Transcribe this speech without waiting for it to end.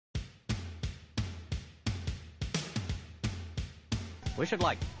We should,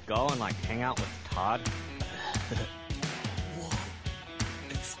 go and, hang out with Todd. Whoa.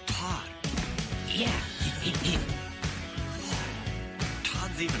 It's Todd. Yeah.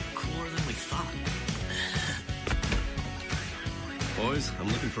 Todd's even cooler than we thought. Boys, I'm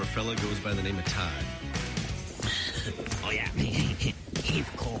looking for a fella who goes by the name of Todd. Oh, yeah. He's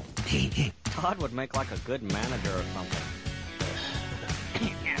cool. Todd would make, a good manager or something.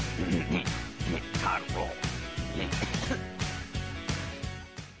 Todd roll.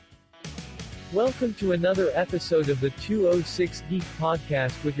 Welcome to another episode of the 206 Geek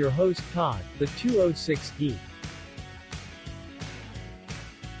Podcast with your host Todd, the 206 Geek.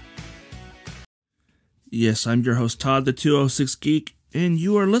 Yes, I'm your host Todd, the 206 Geek, and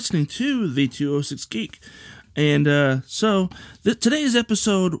you are listening to the 206 Geek. And today is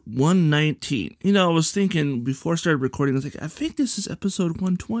episode 119. I was thinking before I started recording, I think this is episode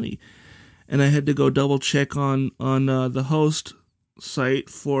 120. And I had to go double check on the host site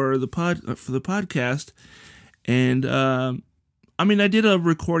for the podcast. And I did a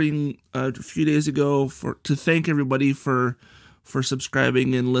recording a few days ago to thank everybody for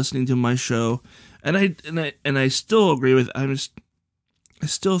subscribing and listening to my show. And I still agree with I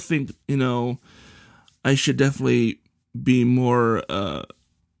still think I should definitely be more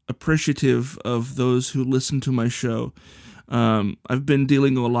appreciative of those who listen to my show. I've been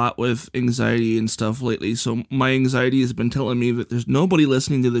dealing a lot with anxiety and stuff lately, so my anxiety has been telling me that there's nobody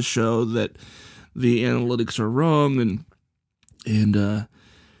listening to the show, that the analytics are wrong, and I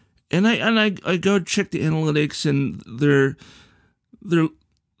go check the analytics, and they're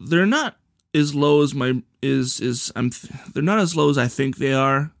not as low as they're not as low as I think they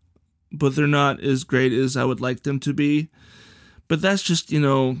are, but they're not as great as I would like them to be. But that's just,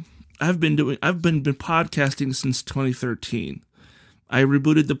 I've been podcasting since 2013. I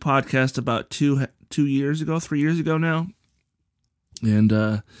rebooted the podcast about 3 years ago now. And,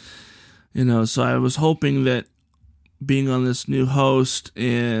 so I was hoping that being on this new host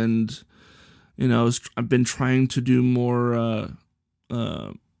and, I've been trying to do more,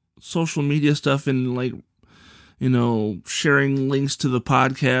 social media stuff and sharing links to the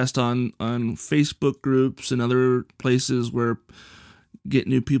podcast on Facebook groups and other places where get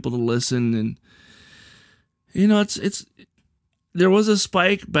new people to listen. And it's there was a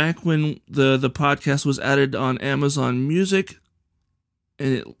spike back when the podcast was added on Amazon Music,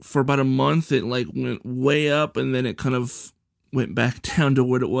 and for about a month it went way up, and then it kind of went back down to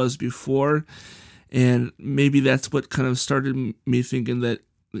what it was before. And maybe that's what kind of started me thinking that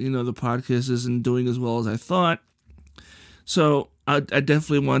the podcast isn't doing as well as I thought. So I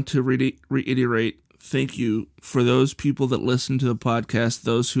definitely want to reiterate thank you for those people that listen to the podcast,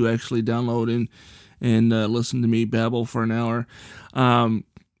 those who actually download and listen to me babble for an hour. I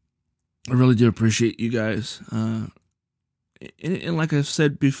really do appreciate you guys. And like I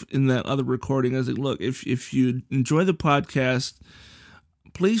said in that other recording, I was like, look, if you enjoy the podcast,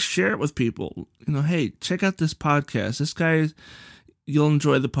 please share it with people. Hey, check out this podcast. This guy, you'll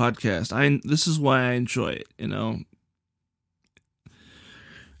enjoy the podcast. This is why I enjoy it,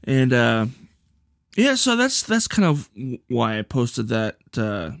 And so that's kind of why I posted that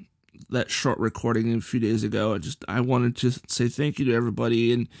short recording a few days ago. I wanted to say thank you to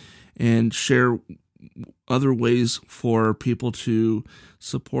everybody and share other ways for people to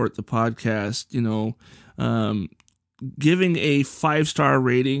support the podcast. Giving a 5-star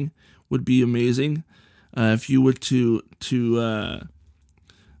rating would be amazing. If you went to the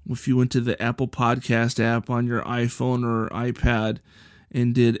Apple Podcast app on your iPhone or iPad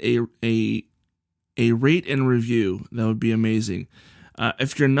and did a rate and review, that would be amazing.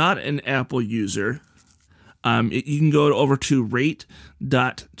 If you're not an Apple user, you can go over to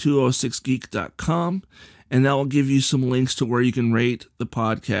rate.206geek.com, and that will give you some links to where you can rate the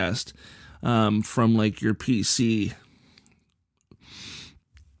podcast from your PC.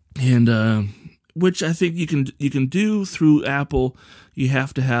 And which I think you can do through Apple. You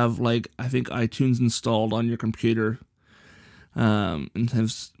have to have I think iTunes installed on your computer, and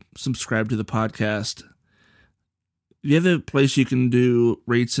have subscribed to the podcast. The other place you can do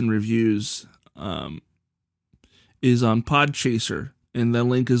rates and reviews is on Podchaser, and the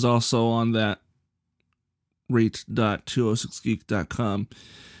link is also on that rate.206geek.com.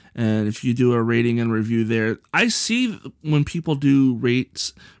 And if you do a rating and review there, I see when people do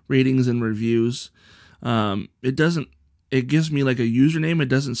ratings and reviews, it gives me a username. It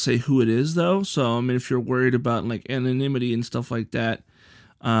doesn't say who it is though. So, if you're worried about anonymity and stuff like that,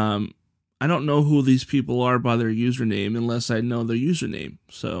 I don't know who these people are by their username unless I know their username.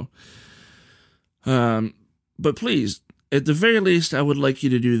 So, but please, at the very least, I would like you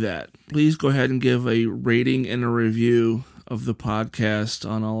to do that. Please go ahead and give a rating and a review of the podcast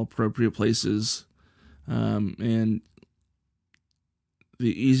on all appropriate places. And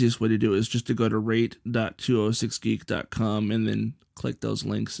the easiest way to do it is just to go to rate.206geek.com and then click those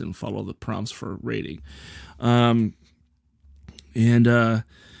links and follow the prompts for rating. I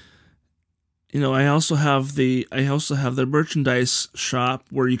also have the merchandise shop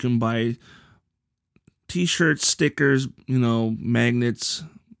where you can buy t-shirts, stickers, magnets,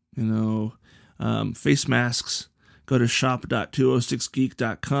 face masks. Go to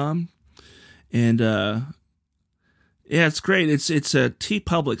shop.206geek.com. And yeah, it's great. It's a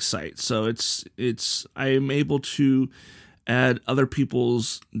TeePublic site, so I am able to add other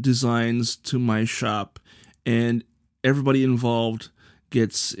people's designs to my shop, and everybody involved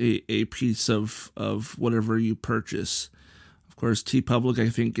gets a piece of whatever you purchase. Of course, TeePublic, I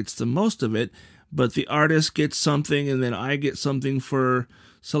think, gets the most of it, but the artist gets something, and then I get something for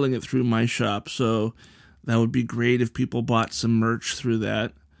selling it through my shop. So that would be great if people bought some merch through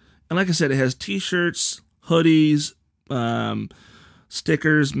that. And like I said, it has t-shirts, hoodies,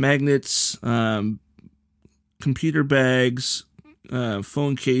 stickers, magnets, computer bags,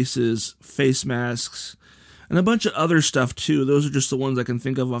 phone cases, face masks, and a bunch of other stuff too. Those are just the ones I can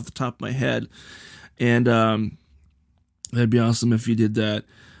think of off the top of my head. And that'd be awesome if you did that.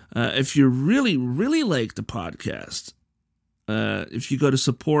 If you really, really like the podcast, if you go to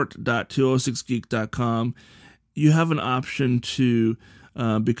support.206geek.com, you have an option to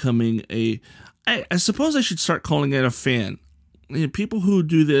becoming I suppose I should start calling it a fan. People who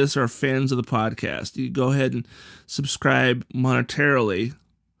do this are fans of the podcast. You go ahead and subscribe monetarily.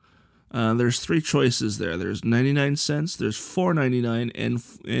 There's three choices there. There's 99 cents, there's $4.99, and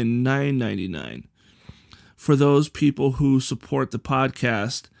 $9.99. For those people who support the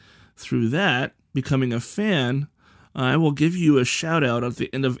podcast through that, becoming a fan, I will give you a shout out at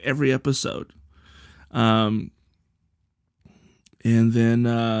the end of every episode. And then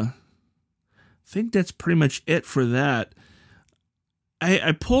I think that's pretty much it for that.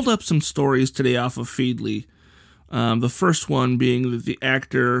 I pulled up some stories today off of Feedly. The first one being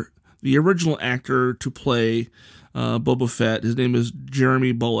that the original actor to play Boba Fett, his name is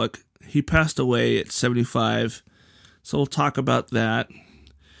Jeremy Bulloch. He passed away at 75, so we'll talk about that.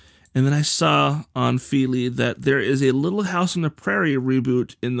 And then I saw on Feedly that there is a Little House on the Prairie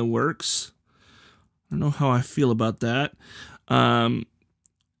reboot in the works. I don't know how I feel about that.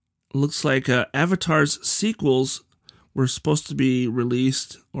 Looks like Avatar's sequels were supposed to be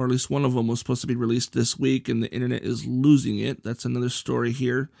released, or at least one of them was supposed to be released this week, and the internet is losing it. That's another story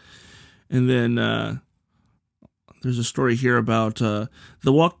here. And then there's a story here about the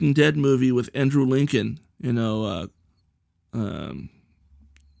Walking Dead movie with Andrew Lincoln.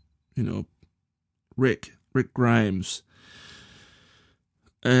 Rick Grimes.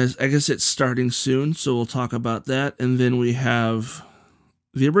 I guess it's starting soon, so we'll talk about that. And then we have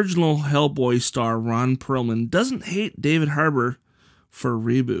the original Hellboy star Ron Perlman doesn't hate David Harbour for a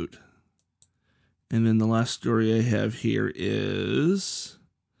reboot. And then the last story I have here is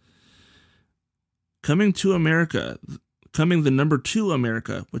Coming to America, Coming the number 2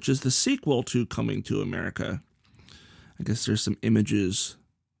 America, which is the sequel to Coming to America. I guess there's some images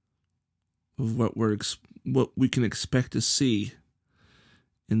of what we can expect to see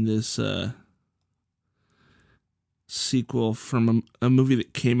in this sequel from a movie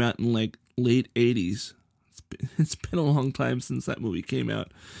that came out in like late 80s. It's been a long time since that movie came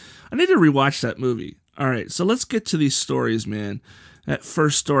out. I need to rewatch that movie. All right, so let's get to these stories, man. That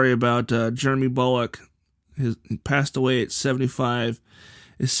first story about Jeremy Bulloch, he passed away at 75.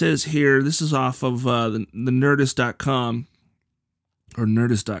 It says here, this is off of the Nerdist.com, or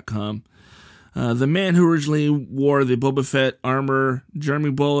Nerdist.com. The man who originally wore the Boba Fett armor,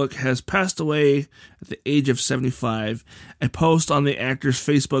 Jeremy Bulloch, has passed away at the age of 75. A post on the actor's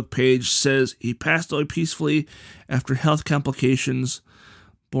Facebook page says he passed away peacefully after health complications.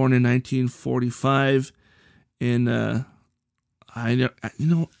 Born in 1945 in, it's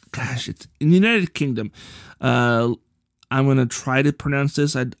in the United Kingdom. I'm going to try to pronounce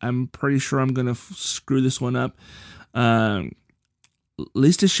this. I'm pretty sure I'm going to screw this one up.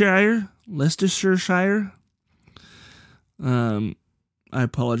 Leicestershire. I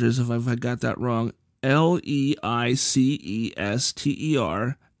apologize if I got that wrong.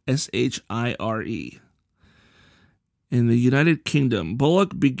 Leicestersshire. In the United Kingdom,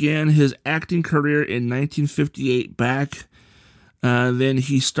 Bulloch began his acting career in 1958 back. Then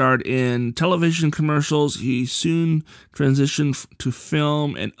he starred in television commercials. He soon transitioned to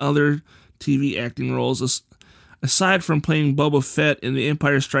film and other TV acting roles. Aside from playing Boba Fett in The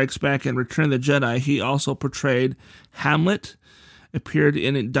Empire Strikes Back and Return of the Jedi, he also portrayed Hamlet, appeared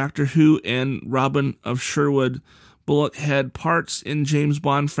in Doctor Who and Robin of Sherwood. Bullock had parts in James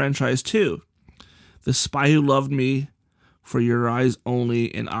Bond franchise too. The Spy Who Loved Me, For Your Eyes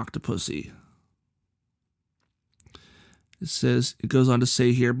Only, and Octopussy. It goes on to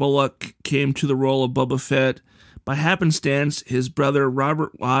say here, Bullock came to the role of Boba Fett by happenstance. His brother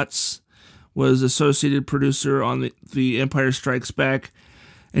Robert Watts was associated producer on the Empire Strikes Back,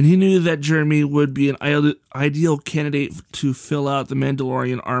 and he knew that Jeremy would be an ideal candidate to fill out the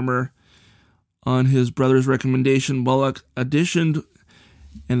Mandalorian armor. On his brother's recommendation, Bullock auditioned,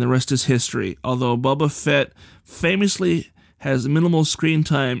 and the rest is history. Although Boba Fett famously has minimal screen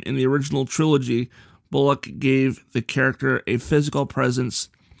time in the original trilogy, Bullock gave the character a physical presence.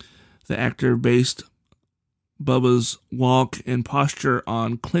 The actor based Bubba's walk and posture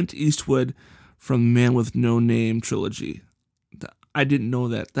on Clint Eastwood from Man with No Name trilogy. I didn't know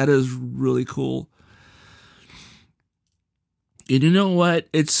that. That is really cool. And you know what?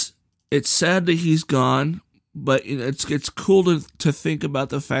 It's sad that he's gone, but it's cool to think about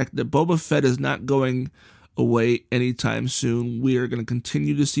the fact that Boba Fett is not going away anytime soon. We are going to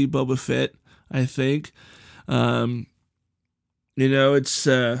continue to see Boba Fett, I think. It's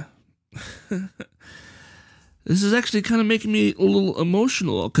this is actually kind of making me a little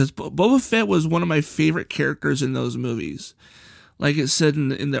emotional because Boba Fett was one of my favorite characters in those movies. Like it said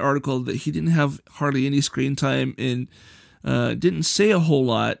in the article that he didn't have hardly any screen time and didn't say a whole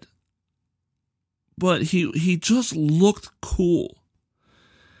lot, but he just looked cool.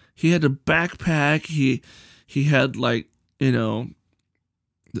 He had a backpack. He had the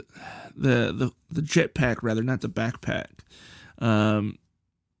jetpack rather, not the backpack.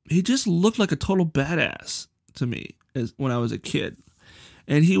 He just looked like a total badass to me when I was a kid.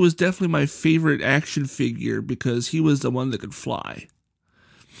 And he was definitely my favorite action figure because he was the one that could fly.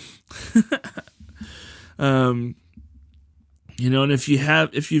 And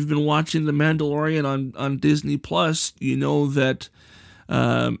if you've been watching The Mandalorian on Disney Plus, you know that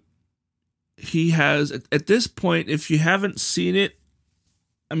he has, at this point, if you haven't seen it,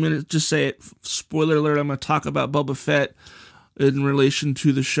 I'm going to just say it, spoiler alert, I'm going to talk about Boba Fett in relation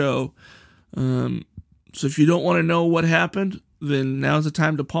to the show. So if you don't want to know what happened, then now's the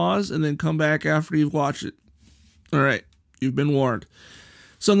time to pause and then come back after you've watched it. All right, you've been warned.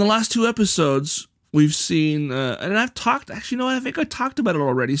 So in the last 2 episodes, we've seen, and I've talked, actually, no, I think I talked about it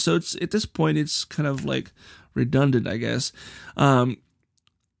already. So it's at this point, it's kind of like redundant, I guess. Boba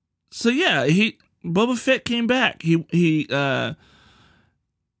Fett came back. He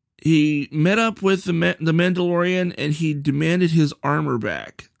met up with the Mandalorian and he demanded his armor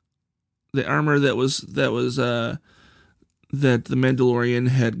back. The armor that the Mandalorian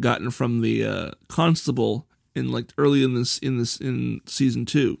had gotten from the constable in early in season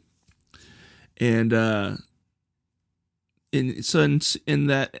 2. And in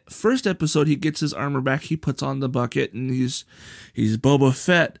that first episode, he gets his armor back. He puts on the bucket, and he's Boba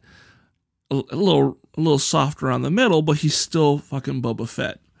Fett, a little softer on the middle, but he's still fucking Boba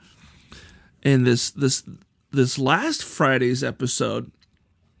Fett. And this last Friday's episode,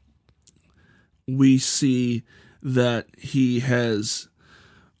 we see that he has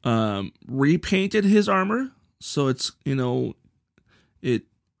repainted his armor, so it's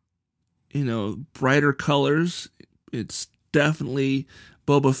brighter colors. It's definitely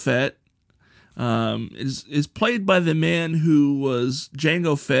Boba Fett. Is played by the man who was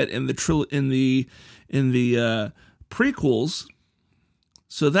Jango Fett in the prequels.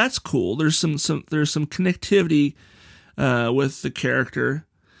 So that's cool. There's some connectivity with the character.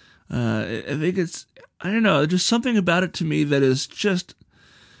 I think I don't know, just something about it to me that is just,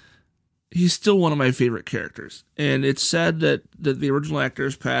 he's still one of my favorite characters. And it's sad that the original actor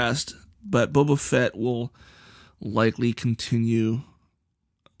has passed, but Boba Fett will likely continue.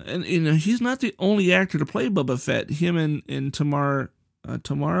 And, he's not the only actor to play Boba Fett. Him and Tamara,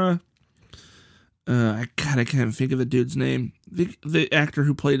 I can't think of the dude's name. The actor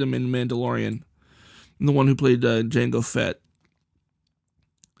who played him in Mandalorian, and the one who played Jango Fett.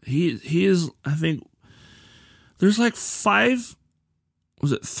 He is, I think, there's 3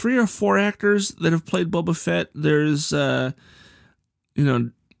 or 4 actors that have played Boba Fett. There's,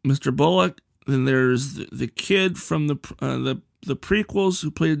 Mr. Bullock. Then there's the kid from the prequels who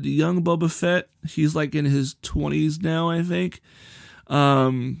played the young Boba Fett. He's in his 20s now, I think.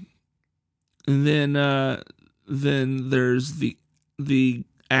 And then there's the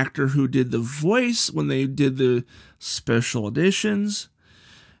actor who did the voice when they did the special editions.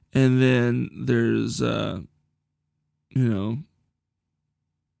 And then there's,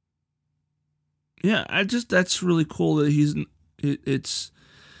 that's really cool that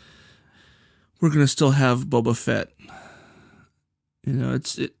we're going to still have Boba Fett.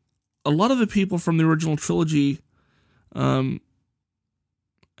 A lot of the people from the original trilogy And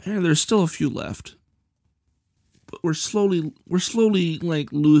there's still a few left. But we're slowly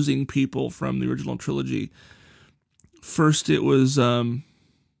like losing people from the original trilogy. First I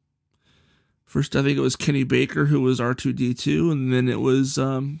think it was Kenny Baker who was R2-D2, and then it was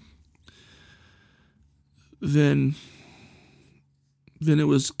then it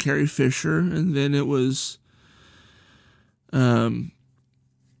was Carrie Fisher, and then it was oh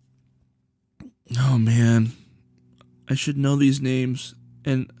man, I should know these names,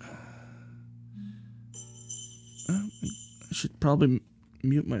 and I should probably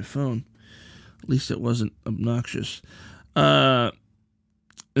mute my phone. At least it wasn't obnoxious. And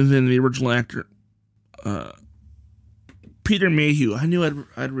then the original actor, Peter Mayhew. I knew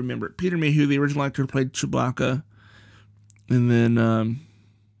I'd remember it. Peter Mayhew, the original actor, played Chewbacca. And then,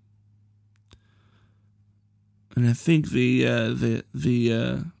 and I think the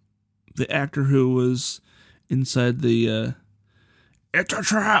actor who was inside the it's a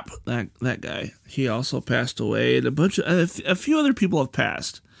trap, that guy, he also passed away, and a few other people have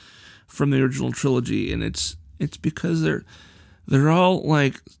passed from the original trilogy, and it's because they're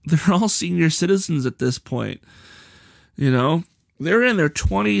all senior citizens at this point. You know, they're in their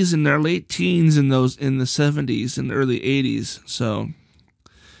 20s and their late teens in the 70s and early 80s. So,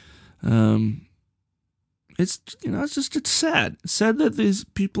 it's sad. It's sad that these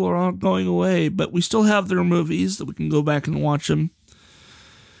people are all going away, but we still have their movies that we can go back and watch them.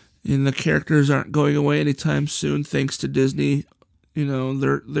 And the characters aren't going away anytime soon, thanks to Disney. You know,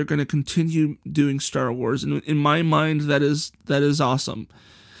 they're going to continue doing Star Wars, and in my mind, that is awesome.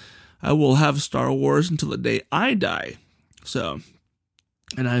 I will have Star Wars until the day I die. So,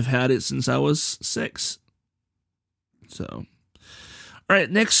 and I've had it since I was 6. So, all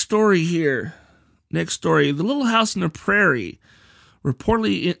right, next story here. Next story: The Little House on the Prairie.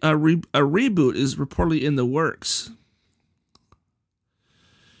 Reportedly, a reboot is reportedly in the works.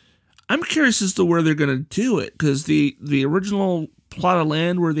 I'm curious as to where they're going to do it, because the original plot of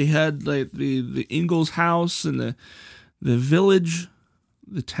land where they had like the Ingalls house and the village,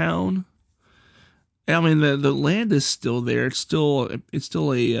 the town. I mean, the land is still there. It's still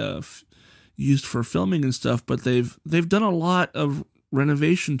used for filming and stuff. But they've done a lot of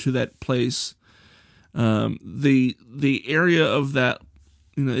renovation to that place. The area of that,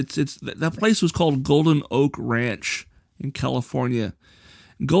 you know, that place was called Golden Oak Ranch in California.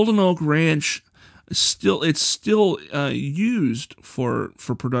 Golden Oak Ranch it's still used for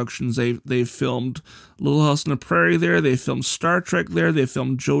productions. They've filmed Little House on the Prairie there. They filmed Star Trek there. They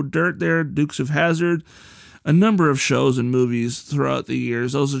filmed Joe Dirt there, Dukes of Hazzard, a number of shows and movies throughout the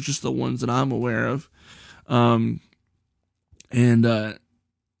years. Those are just the ones that I'm aware of.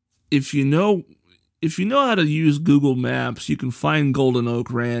 If you know how to use Google Maps, you can find Golden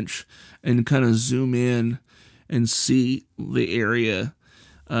Oak Ranch and kind of zoom in and see the area.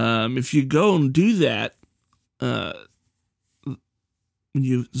 If you go and do that, when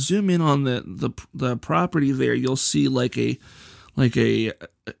you zoom in on the property there, you'll see like a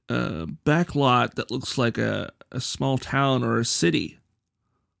back lot that looks like a small town or a city,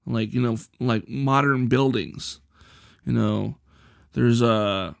 like modern buildings. You know, there's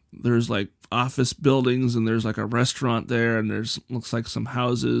like office buildings, and there's like a restaurant there, and looks like some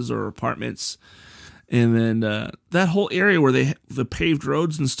houses or apartments. And then that whole area where the paved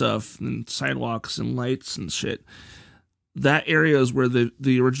roads and stuff and sidewalks and lights and shit, that area is where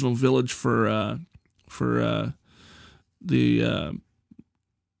the original village for the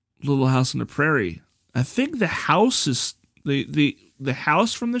Little House on the Prairie. I think the house is the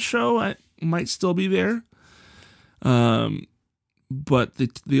house from the show might still be there, but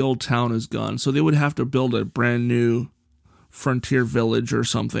the old town is gone. So they would have to build a brand new frontier village or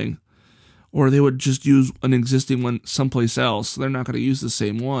something. Or they would just use an existing one someplace else. They're not going to use the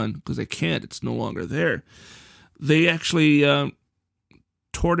same one because they can't. It's no longer there. They actually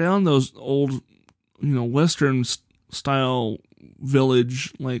tore down those old, Western style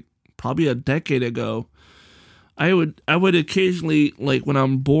village like probably a decade ago. I would occasionally, like when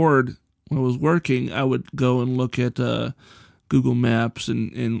I'm bored, when I was working, I would go and look at Google Maps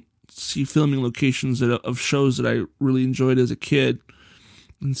and see filming locations of shows that I really enjoyed as a kid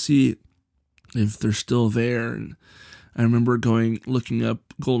and see if they're still there. And I remember looking up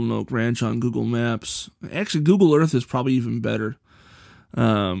Golden Oak Ranch on Google Maps. Actually, Google Earth is probably even better.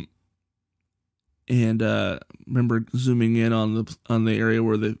 And remember zooming in on the area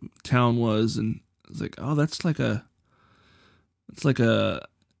where the town was, and it's like, oh, it's like a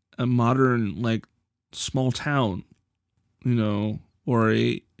modern like small town, or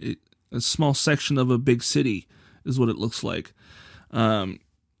a small section of a big city is what it looks like.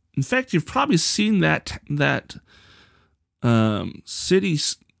 In fact, you've probably seen that city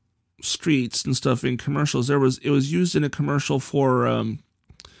streets and stuff in commercials. It was used in a commercial for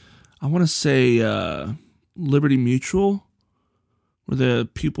I want to say Liberty Mutual, where the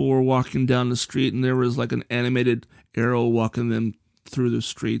people were walking down the street and there was like an animated arrow walking them through the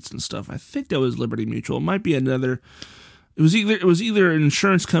streets and stuff. I think that was Liberty Mutual. It might be another. It was either an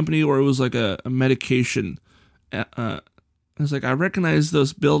insurance company or it was like a medication. I was like, I recognize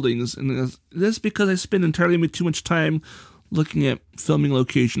those buildings, and that's because I spend entirely too much time looking at filming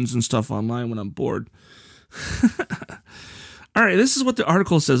locations and stuff online when I'm bored. All right, this is what the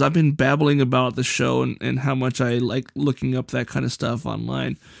article says. I've been babbling about the show and how much I like looking up that kind of stuff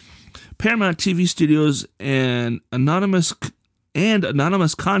online. Paramount TV Studios and anonymous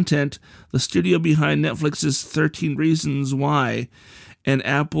content, the studio behind Netflix's 13 Reasons Why, and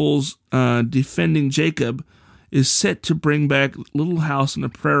Apple's Defending Jacob, is set to bring back Little House on the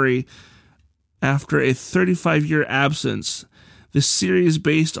Prairie after a 35-year absence. This series,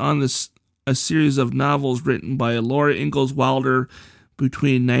 based on a series of novels written by Laura Ingalls Wilder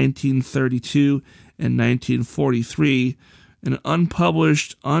between 1932 and 1943, an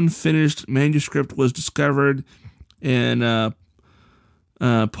unpublished, unfinished manuscript was discovered and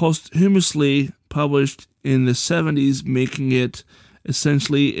posthumously published in the 70s, making it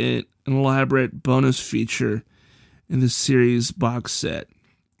essentially an elaborate bonus feature in the series box set.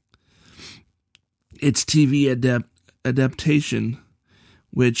 Its TV adaptation,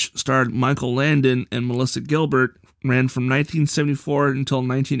 which starred Michael Landon and Melissa Gilbert, ran from 1974 until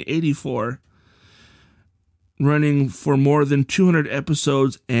 1984, running for more than 200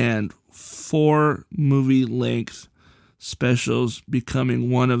 episodes and 4 movie-length specials, becoming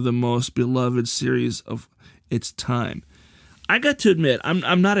one of the most beloved series of its time. I got to admit,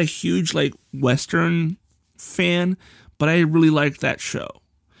 I'm not a huge Western fan, but I really liked that show.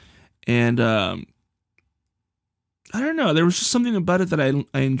 And I don't know, there was just something about it that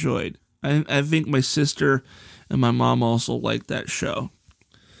I enjoyed. I think my sister and my mom also liked that show.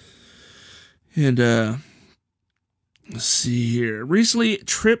 And let's see here. Recently,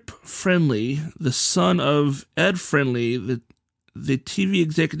 Trip Friendly, the son of Ed Friendly, the TV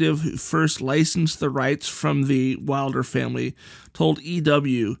executive who first licensed the rights from the Wilder family, told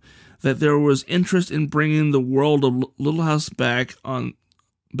EW that there was interest in bringing the world of Little House back to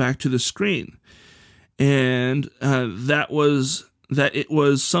the screen, and that it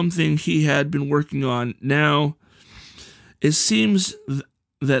was something he had been working on. Now, it seems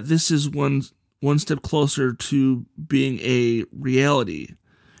that this is one step closer to being a reality.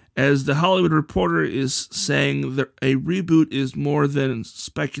 As the Hollywood Reporter is saying, that a reboot is more than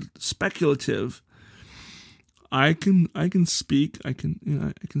speculative. I can speak. I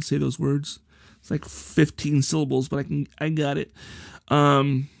can say those words. It's like 15 syllables, but I got it.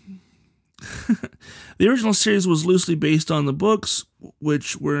 The original series was loosely based on the books,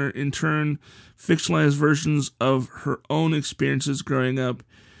 which were in turn fictionalized versions of her own experiences growing up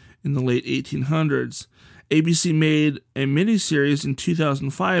in the late 1800s. ABC made a miniseries in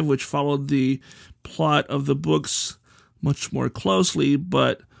 2005 which followed the plot of the books much more closely,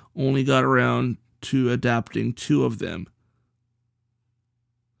 but only got around to adapting 2 of them.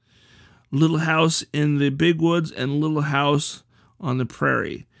 Little House in the Big Woods and Little House on the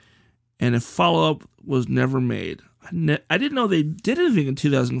Prairie. And a follow-up was never made. I didn't know they did anything in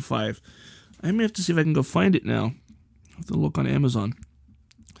 2005. I may have to see if I can go find it now. I'll have to look on Amazon.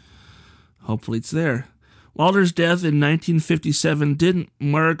 Hopefully it's there. Wilder's death in 1957 didn't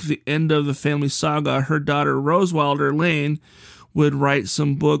mark the end of the family saga. Her daughter, Rose Wilder Lane, would write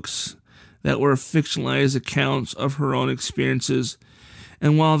some books that were fictionalized accounts of her own experiences.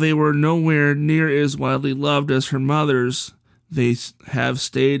 And while they were nowhere near as widely loved as her mother's, they have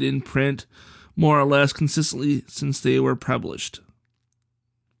stayed in print more or less consistently since they were published.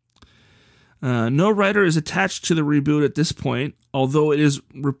 No writer is attached to the reboot at this point, although it is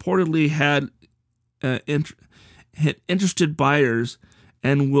reportedly had interested buyers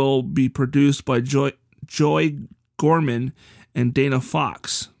and will be produced by Joy Gorman and Dana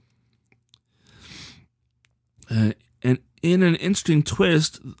Fox. And in an interesting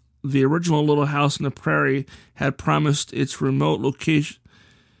twist, the original Little House on the Prairie had promised its remote location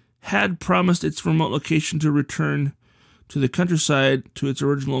to return to the countryside to its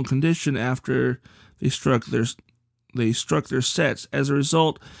original condition after they struck their sets. As a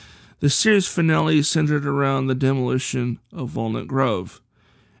result, the series finale centered around the demolition of Walnut Grove,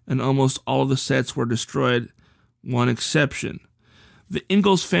 and almost all of the sets were destroyed, one exception. The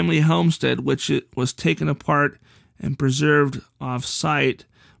Ingalls family homestead, which it was taken apart and preserved off-site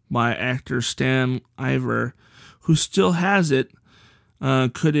by actor Stan Ivor, who still has it.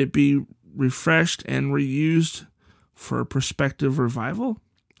 Could it be refreshed and reused for a prospective revival?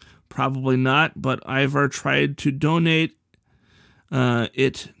 Probably not, but I've tried to donate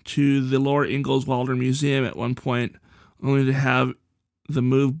it to the Laura Ingalls Wilder Museum at one point, only to have the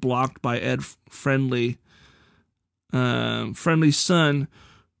move blocked by Ed Friendly's son,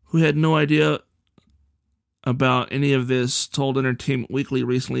 who had no idea about any of this, told Entertainment Weekly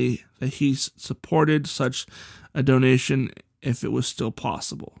recently that he supported such a donation if it was still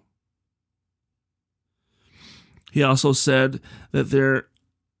possible. He also said that the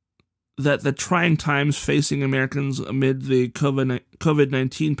trying times facing Americans amid the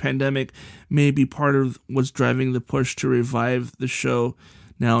COVID-19 pandemic may be part of what's driving the push to revive the show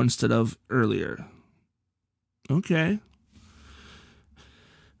now instead of earlier. Okay.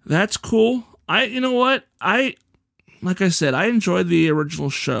 That's cool. You know what? Like I said, I enjoyed the original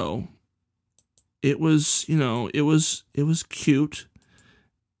show. It was, it was cute.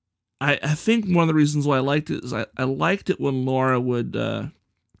 I think one of the reasons why I liked it is I liked it when Laura would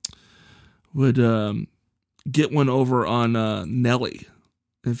get one over on Nellie.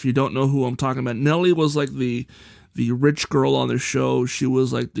 If you don't know who I'm talking about, Nellie was like the rich girl on the show. She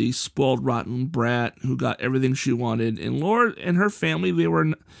was like the spoiled, rotten brat who got everything she wanted. And Laura and her family, they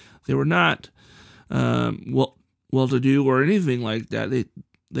were not well-to-do or anything like that.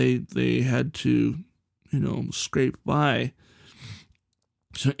 They had to, scrape by.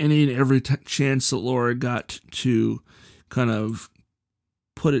 So any and every chance that Laura got to kind of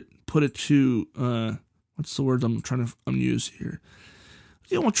put it to what's the word I'm use here?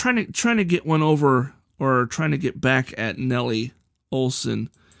 Trying to get one over or trying to get back at Nellie Olson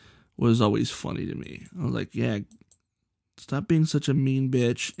was always funny to me. I was like, yeah, stop being such a mean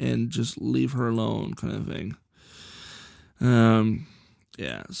bitch and just leave her alone, kind of thing.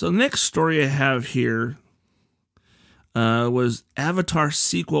 Yeah. So the next story I have here was Avatar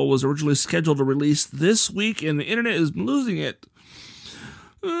sequel was originally scheduled to release this week, and the internet is losing it.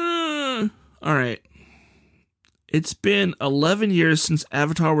 All right. It's been 11 years since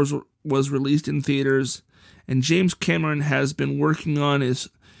Avatar was released in theaters, and James Cameron has been working on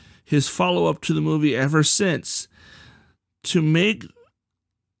his follow-up to the movie ever since. To make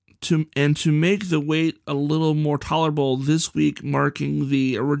the wait a little more tolerable, this week marking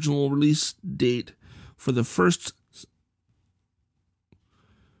the original release date for the first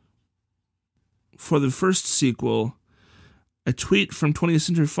sequel, a tweet from 20th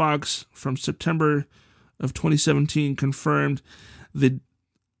Century Fox from September of 2017 confirmed the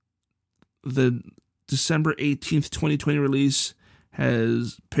December 18th, 2020 release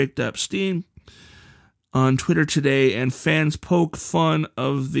has picked up steam on Twitter today, and fans poke fun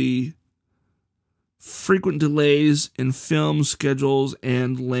of the frequent delays in film schedules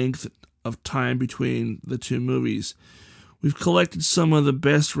and length of time between the two movies. We've collected some of the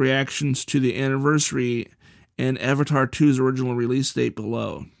best reactions to the anniversary and Avatar 2's original release date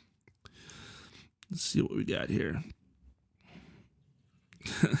below. Let's see what we got here.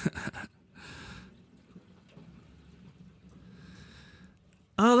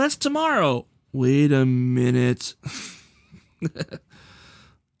 Oh, that's tomorrow. Wait a minute.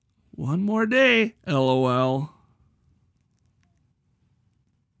 One more day, LOL.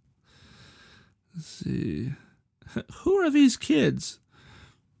 Let's see. Who are these kids?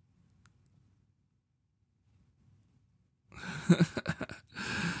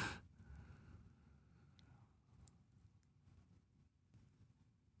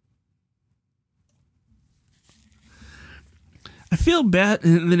 I feel bad,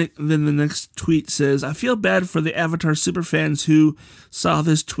 and then the next tweet says, I feel bad for the Avatar superfans who saw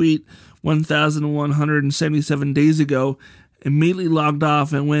this tweet 1,177 days ago, immediately logged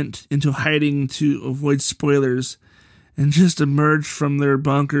off and went into hiding to avoid spoilers, and just emerged from their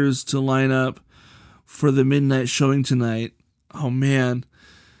bunkers to line up for the midnight showing tonight. Oh, man.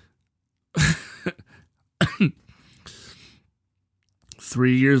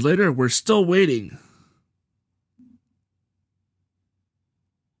 3 years later, we're still waiting.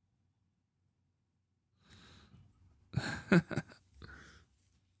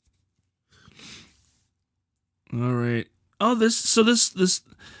 All right. Oh, this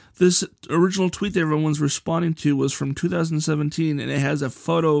original tweet that everyone's responding to was from 2017, and it has a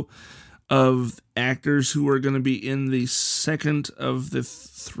photo of actors who are going to be in the second of the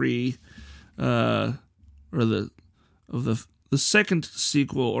three, or the second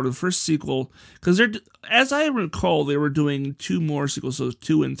sequel or the first sequel, because they're, as I recall, they were doing two more sequels, so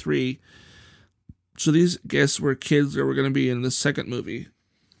 2 and 3. So these guests were kids that were going to be in the second movie.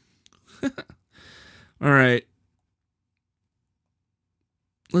 All right.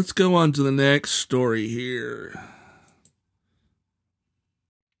 Let's go on to the next story here.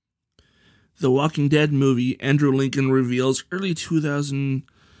 The Walking Dead movie, Andrew Lincoln reveals early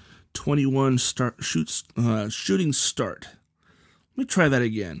 2021 shooting start. Let me try that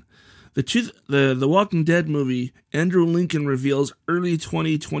again. The Walking Dead movie, Andrew Lincoln reveals early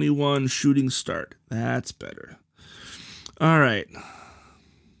 2021 shooting start. That's better. All right.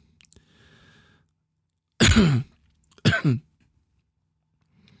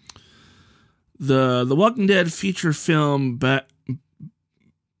 The Walking Dead feature film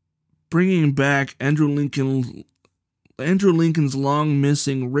bringing back Andrew Lincoln's long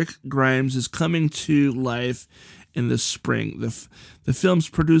missing Rick Grimes is coming to life in the spring. The film's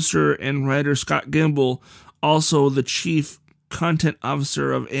producer and writer Scott Gimple, also the chief content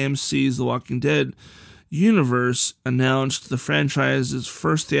officer of AMC's The Walking Dead universe, announced the franchise's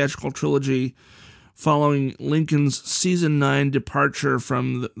first theatrical trilogy following Lincoln's season 9 departure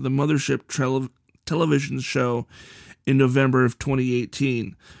from the Mothership television show in November of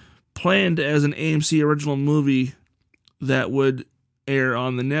 2018. Planned as an AMC original movie that would air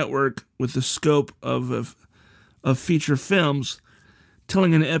on the network with the scope of feature films,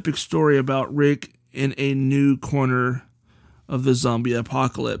 telling an epic story about Rick in a new corner of the zombie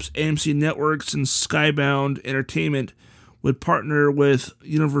apocalypse. AMC Networks and Skybound Entertainment would partner with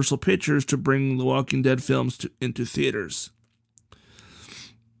Universal Pictures to bring the Walking Dead films into theaters.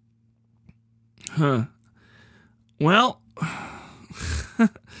 Well,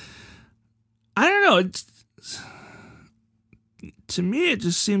 I don't know. To me, it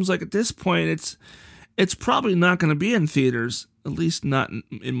just seems like at this point, it's probably not going to be in theaters, at least not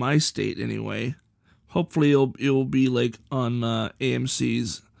in my state anyway. Hopefully, it'll be like on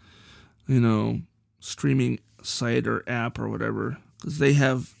AMC's, streaming site or app or whatever, because they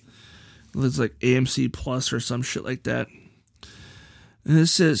have, it's like AMC Plus or some shit like that. And it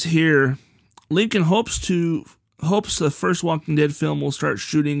says here, Lincoln hopes the first Walking Dead film will start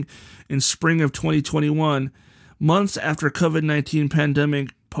shooting in spring of 2021, months after COVID-19 pandemic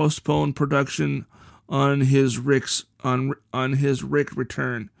postponed production on his Rick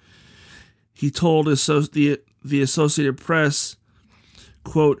return. He told the Associated Press,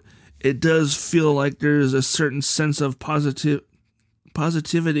 quote, "It does feel like there's a certain sense of positivity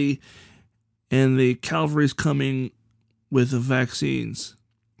and the cavalry's coming with the vaccines,"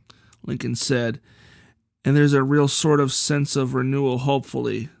 Lincoln said. "And there's a real sort of sense of renewal,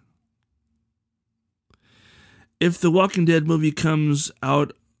 hopefully. If the Walking Dead movie comes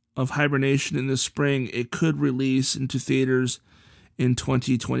out of hibernation in the spring, it could release into theaters in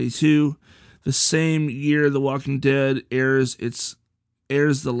 2022, the same year The Walking Dead airs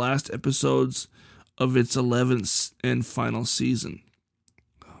the last episodes of its 11th and final season."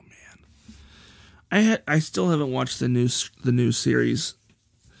 Oh man, I still haven't watched the new series.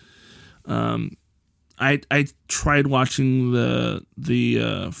 I tried watching the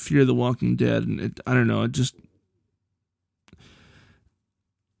Fear the Walking Dead, and I don't know,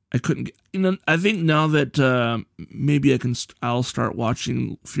 I couldn't get, I think now that maybe I'll start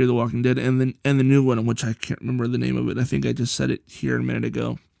watching Fear the Walking Dead and the new one, which I can't remember the name of it. I think I just said it here a minute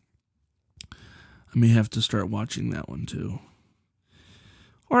ago. I may have to start watching that one too.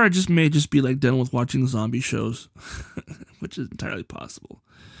 Or I may just be like done with watching zombie shows, which is entirely possible.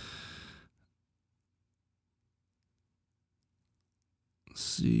 Let's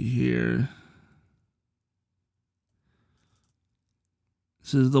see here. It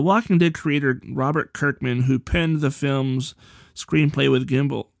says the Walking Dead creator Robert Kirkman, who penned the film's screenplay with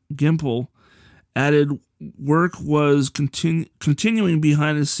Gimple, added work was continuing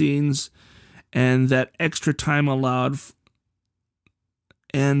behind the scenes, and that extra time allowed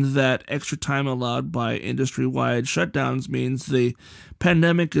by industry-wide shutdowns means the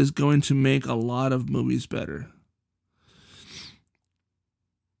pandemic is going to make a lot of movies better.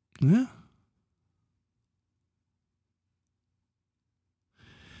 Yeah.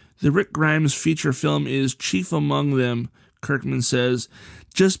 The Rick Grimes feature film is chief among them, Kirkman says,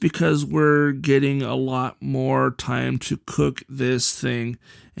 just because we're getting a lot more time to cook this thing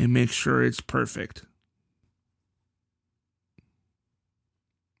and make sure it's perfect.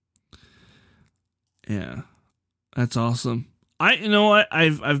 Yeah, that's awesome. You know what?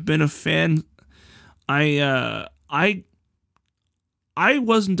 I've been a fan. I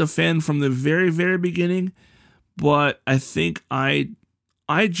wasn't a fan from the very, very beginning, but I think I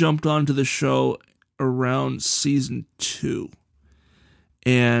jumped onto the show around season 2,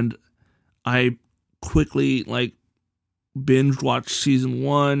 and I quickly binge watched season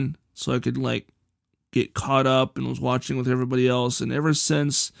 1 so I could get caught up and was watching with everybody else. And ever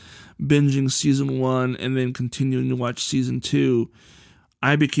since binging season 1 and then continuing to watch season 2,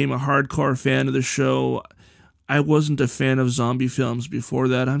 I became a hardcore fan of the show. I wasn't a fan of zombie films before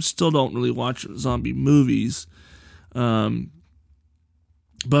that. I still don't really watch zombie movies. But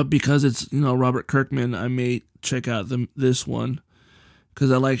because it's, Robert Kirkman, I may check out this one because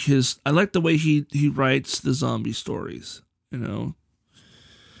I like the way he writes the zombie stories. I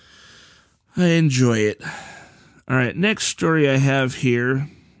enjoy it. All right, next story I have here.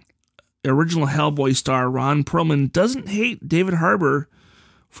 Original Hellboy star Ron Perlman doesn't hate David Harbour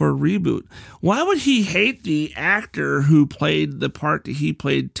for a reboot. Why would he hate the actor who played the part that he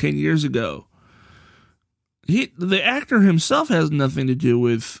played 10 years ago? The actor himself has nothing to do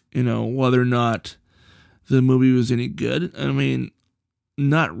with, whether or not the movie was any good. I mean,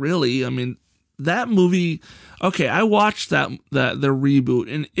 not really. I mean, that movie, okay, I watched the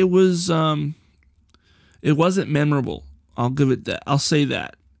reboot, and it wasn't memorable. I'll give it that. I'll say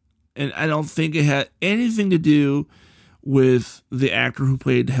that. And I don't think it had anything to do with the actor who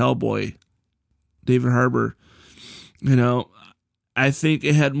played Hellboy, David Harbour. I think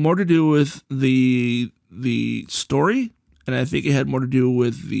it had more to do with the story, and I think it had more to do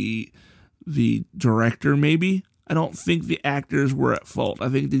with the director, maybe. I don't think the actors were at fault. I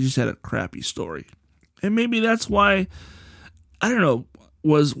think they just had a crappy story. And maybe that's why, I don't know,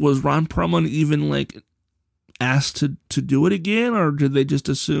 was Ron Perlman even asked to do it again, or did they just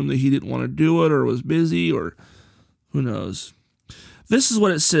assume that he didn't want to do it or was busy, or who knows? This is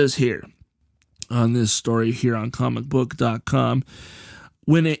what it says here on this story here on comicbook.com.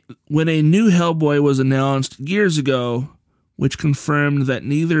 When a new Hellboy was announced years ago, which confirmed that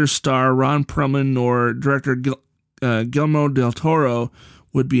neither star Ron Perlman nor director Guillermo del Toro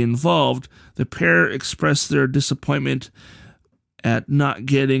would be involved, the pair expressed their disappointment at not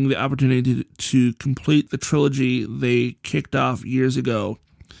getting the opportunity to complete the trilogy they kicked off years ago.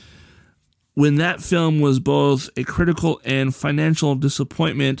 When that film was both a critical and financial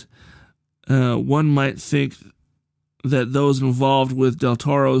disappointment, one might think that those involved with Del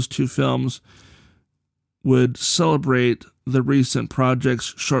Toro's two films would celebrate the recent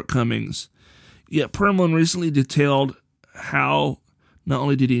project's shortcomings. Yet Perlman recently detailed how not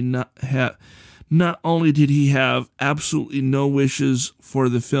only did he have absolutely no wishes for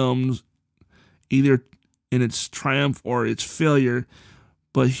the films, either in its triumph or its failure,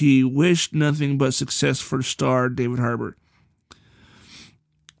 but he wished nothing but success for star David Harbour.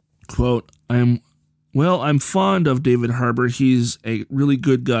 Quote, I'm fond of David Harbour. He's a really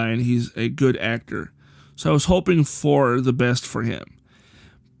good guy and he's a good actor. So I was hoping for the best for him.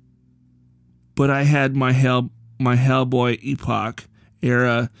 But I had my Hellboy epoch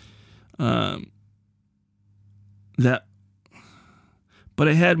era But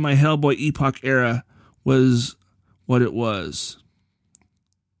I had my Hellboy epoch era was what it was.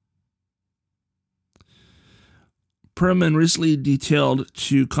 Perlman recently detailed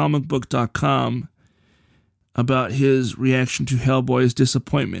to comicbook.com about his reaction to Hellboy's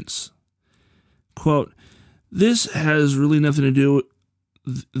disappointments. Quote, This has really nothing to do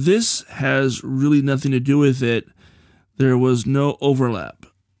with it. There was no overlap.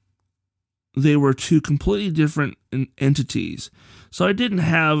 They were two completely different entities. So I didn't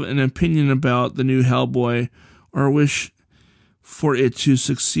have an opinion about the new Hellboy or wish for it to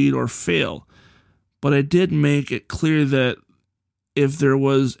succeed or fail. But I did make it clear that if there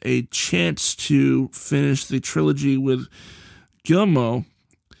was a chance to finish the trilogy with Guillermo,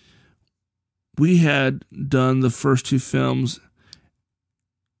 we had done the first two films,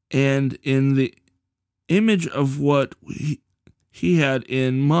 and in the image of what he had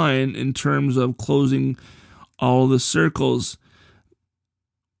in mind in terms of closing all the circles,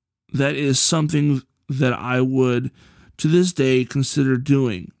 that is something that I would, to this day, consider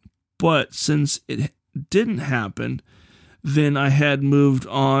doing. But since it didn't happen, then I had moved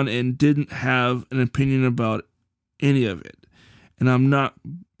on and didn't have an opinion about any of it. And I'm not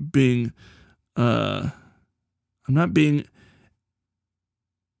being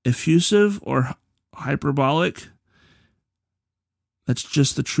effusive or hyperbolic. That's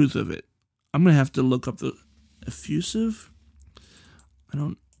just the truth of it. I'm gonna have to look up the effusive.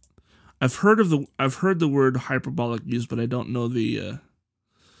 I've heard the word hyperbolic used, but I don't know the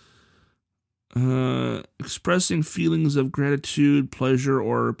expressing feelings of gratitude, pleasure,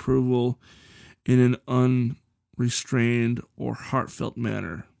 or approval in an unrestrained or heartfelt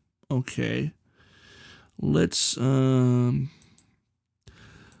manner. Okay. Let's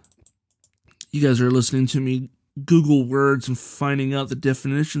you guys are listening to me Google words and finding out the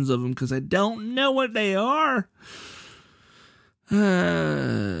definitions of them because I don't know what they are.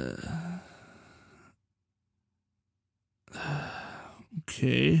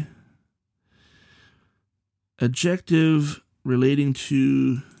 Okay. Adjective relating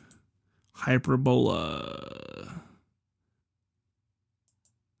to hyperbola.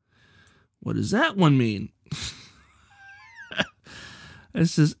 What does that one mean?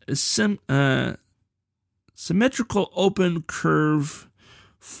 This is a symmetrical open curve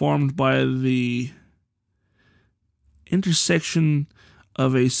formed by the intersection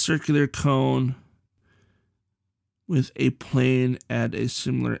of a circular cone with a plane at a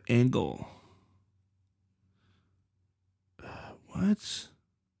similar angle. What?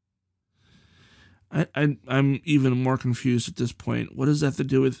 I'm even more confused at this point. What does that have to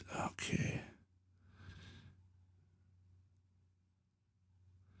do with... Okay.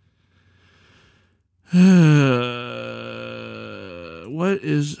 What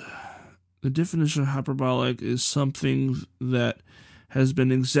is... The definition of hyperbolic is something that has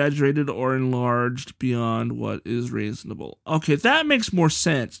been exaggerated or enlarged beyond what is reasonable. Okay, that makes more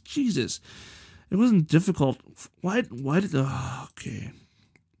sense. Jesus. It wasn't difficult. Why did... Oh, okay.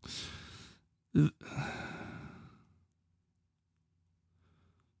 I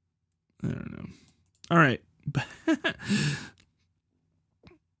don't know. All right.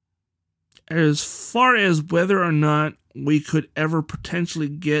 As far as whether or not we could ever potentially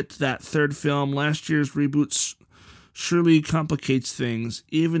get that third film, last year's reboot surely complicates things,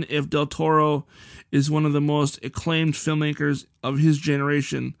 even if Del Toro is one of the most acclaimed filmmakers of his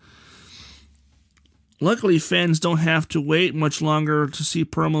generation. Luckily, fans don't have to wait much longer to see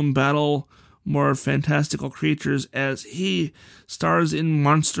Perlman battle more fantastical creatures as he stars in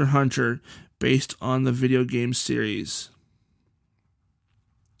Monster Hunter, based on the video game series.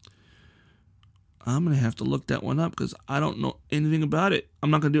 I'm going to have to look that one up because I don't know anything about it. I'm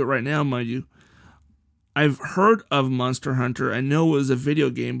not going to do it right now, mind you. I've heard of Monster Hunter. I know it was a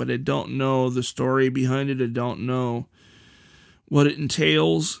video game, but I don't know the story behind it. I don't know what it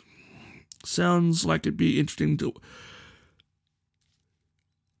entails. Sounds like it'd be interesting to...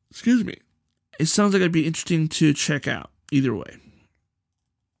 Excuse me. It sounds like it'd be interesting to check out. Either way.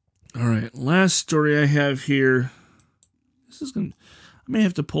 Alright, last story I have here. I may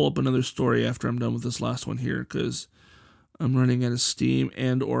have to pull up another story after I'm done with this last one here, because I'm running out of steam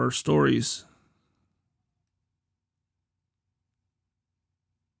and or stories.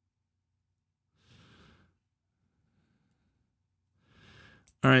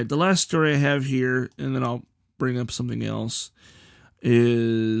 Alright, the last story I have here, and then I'll bring up something else,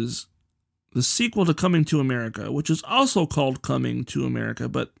 is the sequel to Coming to America, which is also called Coming to America,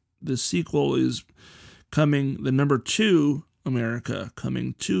 but the sequel is Coming, the number 2, America,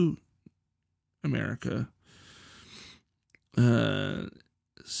 Coming to America.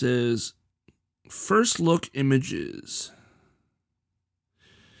 Says, first look images.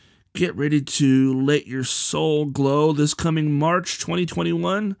 Get ready to let your soul glow this coming March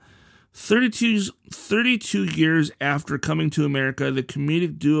 2021. 32 years after Coming to America, the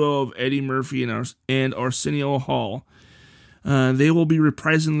comedic duo of Eddie Murphy and Arsenio Hall, they will be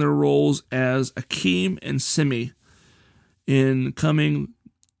reprising their roles as Akeem and Simi in Coming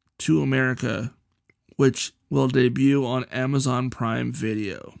to America, which will debut on Amazon Prime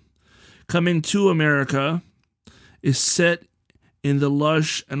Video. Coming to America is set in the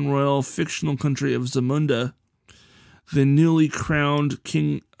lush and royal fictional country of Zamunda. The newly crowned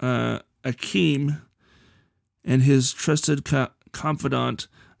King Akeem and his trusted confidant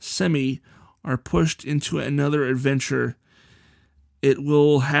Semi are pushed into another adventure. It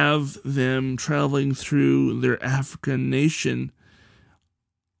will have them traveling through their African nation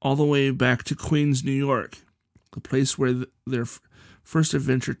all the way back to Queens, New York, the place where their first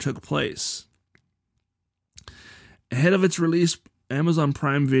adventure took place. Ahead of its release, Amazon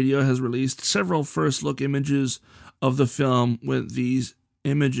Prime Video has released several first-look images of the film. With these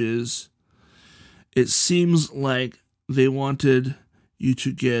images, it seems like they wanted you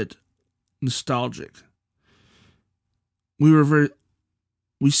to get nostalgic. We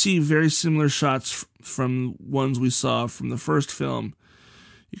see very similar shots from ones we saw from the first film.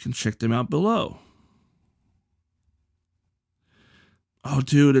 You can check them out below. Oh,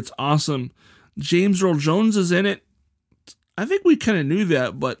 dude, it's awesome. James Earl Jones is in it. I think we kind of knew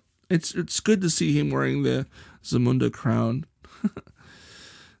that, but it's good to see him wearing the Zamunda crown.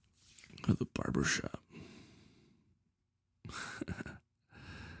 At the barbershop.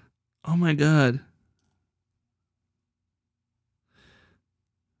 Oh my god.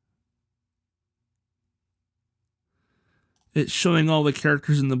 It's showing all the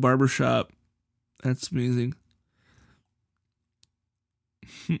characters in the barbershop. That's amazing.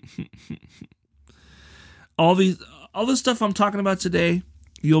 All the stuff I'm talking about today,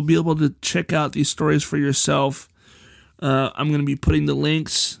 you'll be able to check out these stories for yourself. I'm going to be putting the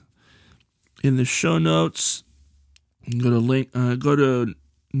links in the show notes. Go to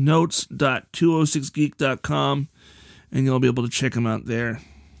notes.206geek.com and you'll be able to check them out there.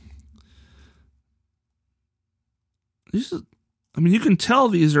 You can tell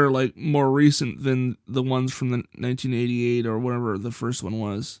these are like more recent than the ones from the 1988 or whatever the first one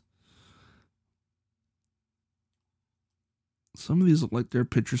was. Some of these look like they're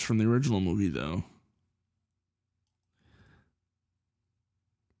pictures from the original movie, though.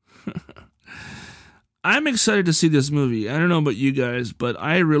 I'm excited to see this movie. I don't know about you guys, but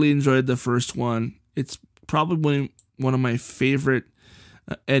I really enjoyed the first one. It's probably one of my favorite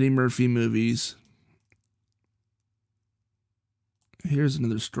Eddie Murphy movies. Here's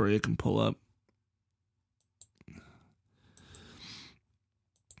another story I can pull up.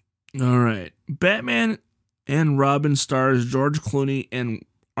 All right. Batman and Robin stars George Clooney and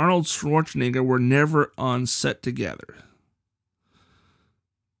Arnold Schwarzenegger were never on set together.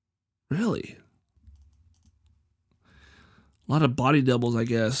 Really? A lot of body doubles, I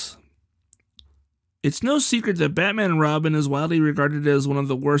guess. It's no secret that Batman and Robin is widely regarded as one of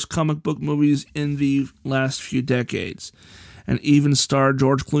the worst comic book movies in the last few decades. And even star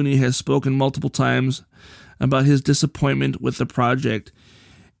George Clooney has spoken multiple times about his disappointment with the project.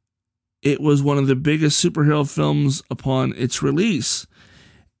 It was one of the biggest superhero films upon its release,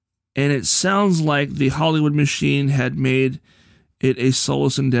 and it sounds like the Hollywood machine had made it a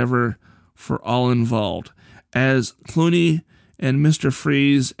soulless endeavor for all involved. As Clooney and Mr.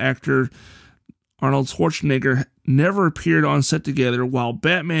 Freeze actor Arnold Schwarzenegger never appeared on set together, while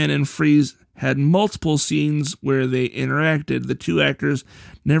Batman and Freeze had multiple scenes where they interacted, the two actors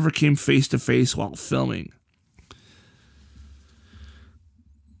never came face to face while filming.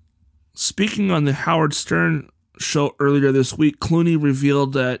 Speaking on the Howard Stern show earlier this week, Clooney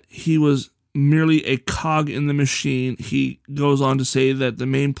revealed that he was merely a cog in the machine. He goes on to say that the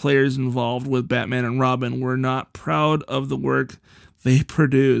main players involved with Batman and Robin were not proud of the work they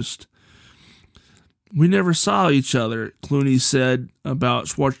produced. We never saw each other, Clooney said about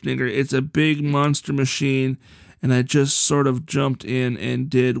Schwarzenegger. It's a big monster machine, and I just sort of jumped in and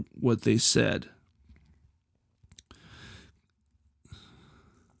did what they said.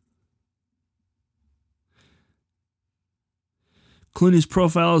 Clooney's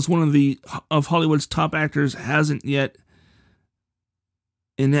profile as one of Hollywood's top actors hasn't yet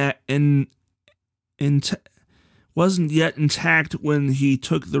wasn't yet intact when he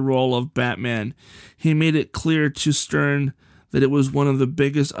took the role of Batman. He made it clear to Stern that it was one of the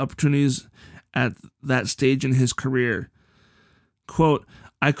biggest opportunities at that stage in his career. Quote,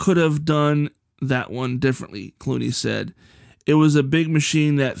 I could have done that one differently, Clooney said. It was a big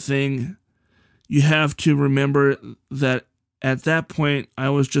machine, that thing. You have to remember that at that point, I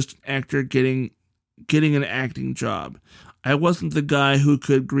was just an actor getting an acting job. I wasn't the guy who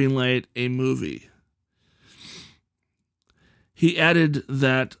could greenlight a movie. He added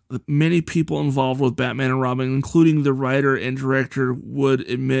that many people involved with Batman and Robin, including the writer and director, would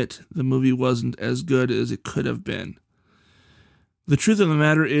admit the movie wasn't as good as it could have been. The truth of the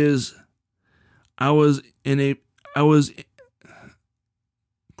matter is, this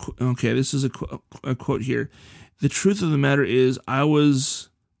is a quote here. The truth of the matter is, I was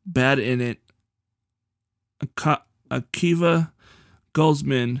bad in it. Akiva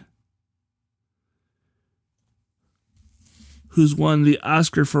Goldsman, who's won the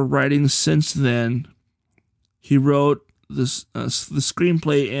Oscar for writing since then, he wrote the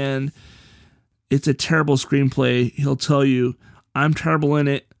screenplay, and it's a terrible screenplay. He'll tell you, I'm terrible in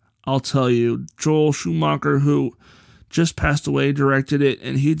it. I'll tell you. Joel Schumacher, who just passed away, directed it,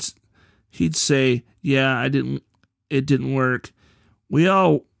 and he'd say, yeah, it didn't work. We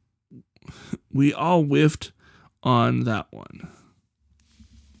all whiffed on that one.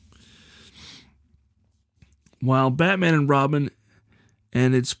 While Batman and Robin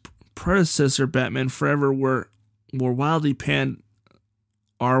and its predecessor Batman Forever were wildly panned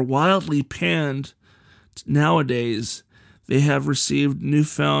nowadays, they have received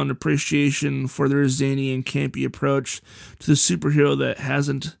newfound appreciation for their zany and campy approach to the superhero that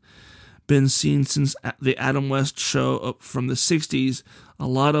hasn't been seen since the Adam West show from the 60s. A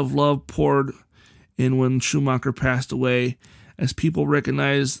lot of love poured in when Schumacher passed away, as people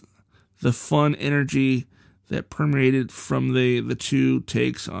recognize the fun energy that permeated from the two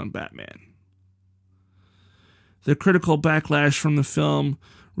takes on Batman. The critical backlash from the film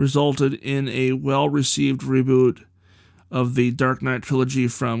resulted in a well-received reboot of the Dark Knight trilogy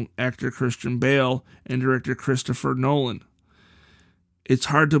from actor Christian Bale and director Christopher Nolan. It's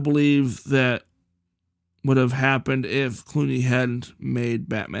hard to believe that would have happened if Clooney hadn't made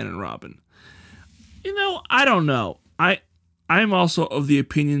Batman and Robin. I don't know. I'm also of the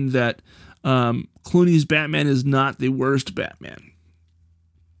opinion that Clooney's Batman is not the worst Batman.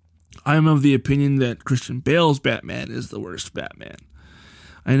 I'm of the opinion that Christian Bale's Batman is the worst Batman.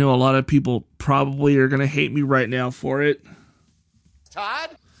 I know a lot of people probably are going to hate me right now for it.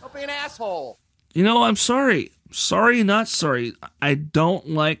 Todd, don't be an asshole. You know, I'm sorry. Sorry, not sorry. I don't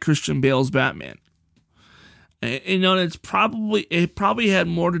like Christian Bale's Batman. And, you know, it probably had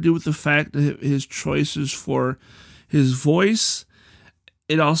more to do with the fact that his choices for his voice.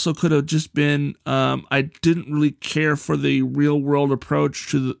 It also could have just been I didn't really care for the real world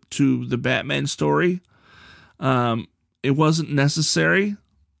approach to the Batman story. It wasn't necessary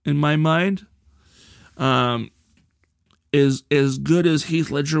in my mind. As good as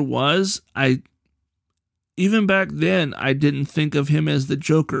Heath Ledger was, even back then I didn't think of him as the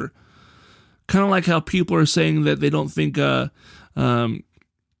Joker. Kind of like how people are saying that they don't think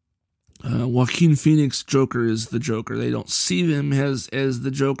Joaquin Phoenix Joker is the Joker. They don't see him as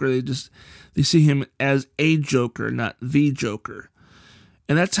the Joker. They see him as a Joker, not the Joker.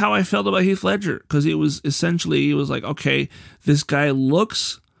 And that's how I felt about Heath Ledger, because he was like, okay, this guy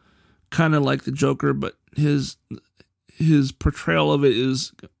looks kind of like the Joker, but his portrayal of it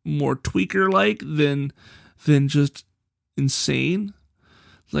is more tweaker-like than just insane.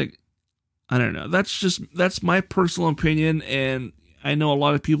 Like, I don't know. That's my personal opinion, and I know a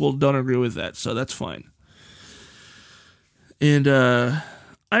lot of people don't agree with that, so that's fine. And I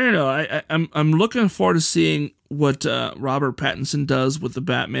don't know. I'm looking forward to seeing what Robert Pattinson does with the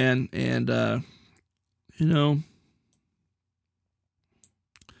Batman, and you know,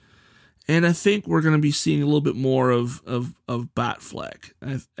 and I think we're going to be seeing a little bit more of Batfleck,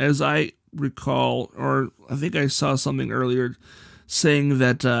 as I recall, or I think I saw something earlier saying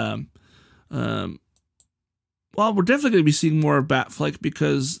that. Well, we're definitely going to be seeing more of Batfleck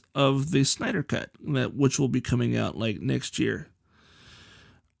because of the Snyder Cut, which will be coming out like next year.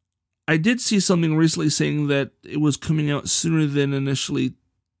 I did see something recently saying that it was coming out sooner than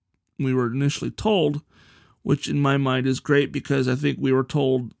we were initially told, which in my mind is great, because I think we were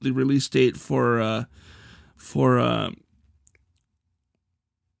told the release date for the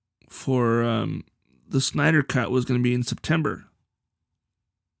Snyder Cut was going to be in September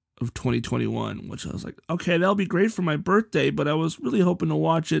of 2021, which I was like, okay, that'll be great for my birthday, but I was really hoping to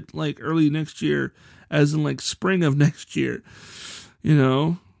watch it like early next year, as in like spring of next year, you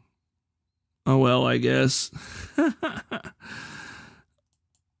know? Oh well, I guess.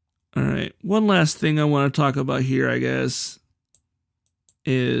 All right, one last thing I want to talk about here, I guess,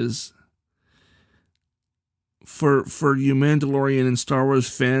 is for you Mandalorian and Star Wars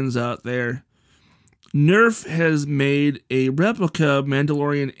fans out there, Nerf has made a replica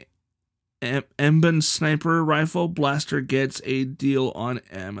Mandalorian Emben sniper rifle blaster. Gets a deal on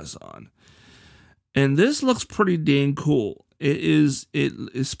Amazon, and this looks pretty dang cool. It is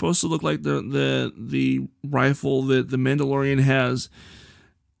supposed to look like the rifle that the Mandalorian has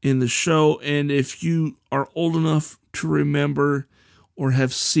in the show. And if you are old enough to remember or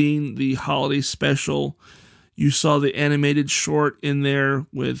have seen the holiday special, you saw the animated short in there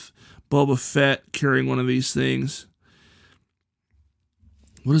with Boba Fett carrying one of these things.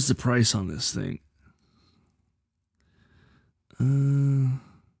 What is the price on this thing?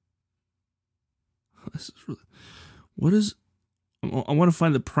 This is really, what is? I want to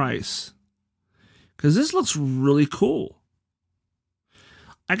find the price, because this looks really cool.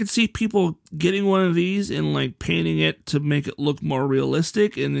 I could see people getting one of these and like painting it to make it look more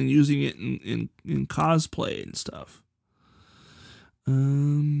realistic, and then using it in cosplay and stuff.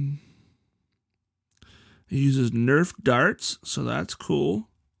 It uses Nerf darts, so that's cool.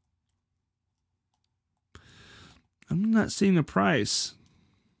 I'm not seeing a price.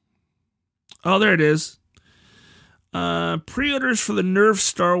 Oh, there it is. Pre-orders for the Nerf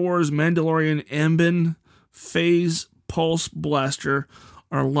Star Wars Mandalorian Emben Phase Pulse Blaster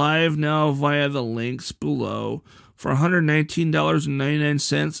are live now via the links below for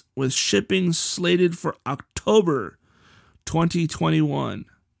 $119.99, with shipping slated for October 2021.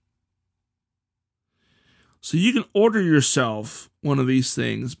 So you can order yourself one of these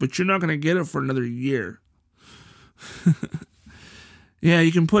things, but you're not going to get it for another year. Yeah,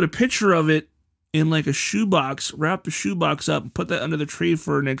 you can put a picture of it in like a shoebox, wrap the shoebox up, and put that under the tree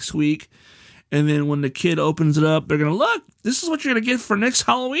for next week. And then when the kid opens it up, they're going to look, this is what you're going to get for next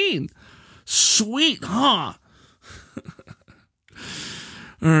Halloween. Sweet, huh?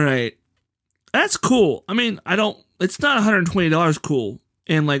 All right. That's cool. I mean, it's not $120 cool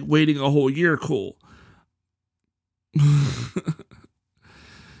and like waiting a whole year cool.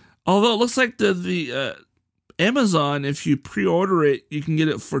 Although it looks like the Amazon, if you pre-order it, you can get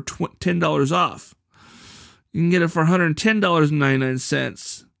it for $10 off. You can get it for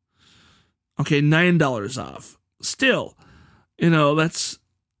 $110.99. Okay, $9 off. Still, that's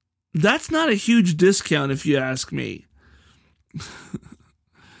not a huge discount if you ask me.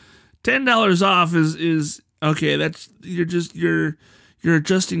 $10 off is okay. That's you're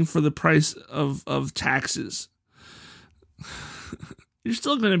adjusting for the price of taxes. You're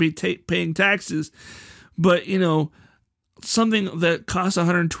still going to be paying taxes, but something that costs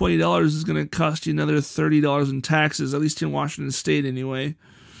 $120 is going to cost you another $30 in taxes, at least in Washington State anyway.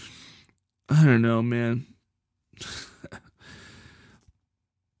 I don't know, man.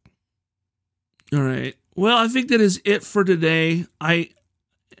 All right. Well, I think that is it for today. I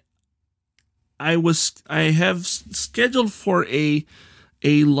have scheduled for a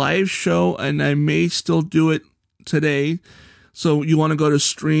live show, and I may still do it today. So you want to go to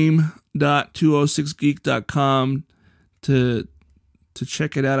stream.206geek.com to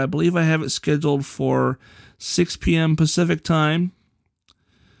check it out. I believe I have it scheduled for 6 p.m. Pacific time.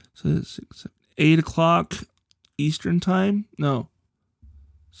 So 8 o'clock Eastern time? No.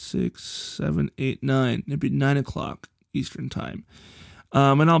 6, 7, 8, 9. It'd be 9 o'clock Eastern time.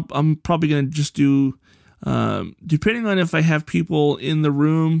 And I'm probably going to just do, depending on if I have people in the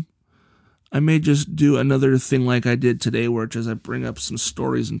room, I may just do another thing like I did today, where just I bring up some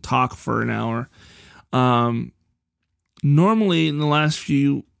stories and talk for an hour. Normally, in the last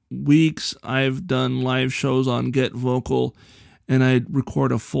few weeks, I've done live shows on Get Vocal, and I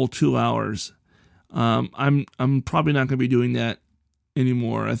record a full 2 hours. I'm probably not going to be doing that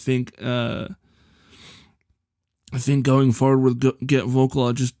anymore. I think going forward with Get Vocal,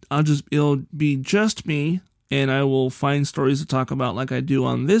 it'll be just me, and I will find stories to talk about like I do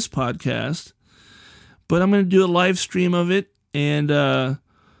on this podcast. But I'm going to do a live stream of it, and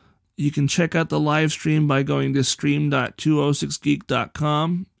you can check out the live stream by going to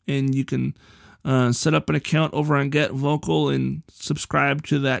stream.206geek.com, and you can set up an account over on Get Vocal and subscribe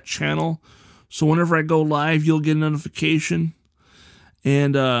to that channel. So whenever I go live, you'll get a notification.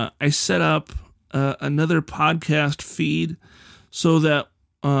 And I set up another podcast feed so that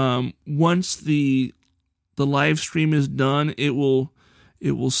once the live stream is done, it will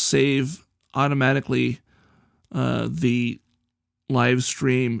save automatically the live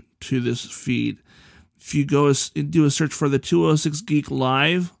stream to this feed. If you go do a search for the 206 Geek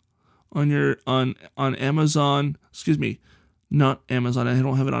Live on Amazon, excuse me, not Amazon. I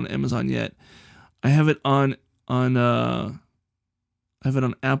don't have it on Amazon yet. I have it on Apple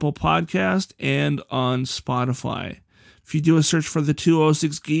Podcast and on Spotify. If you do a search for the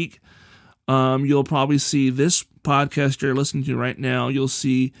 206 Geek, you'll probably see this podcast you're listening to right now. You'll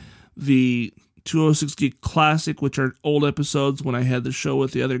see the 206 Geek Classic, which are old episodes when I had the show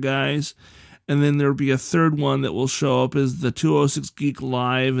with the other guys. And then there'll be a third one that will show up as the 206 Geek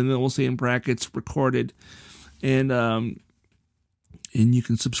Live, and then we'll say in brackets recorded. And you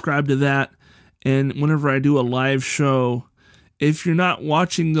can subscribe to that. And whenever I do a live show, if you're not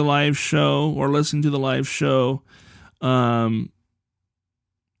watching the live show or listening to the live show, then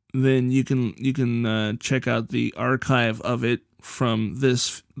you can check out the archive of it from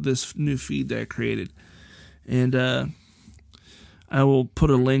this new feed that I created, and I will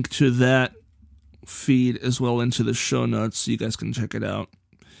put a link to that feed as well into the show notes so you guys can check it out.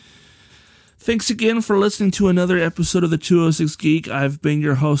 Thanks again for listening to another episode of the 206 Geek. I've been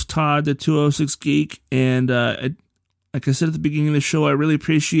your host, Todd, the 206 Geek, and like I said at the beginning of the show, I really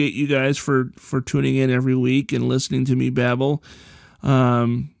appreciate you guys for tuning in every week and listening to me babble.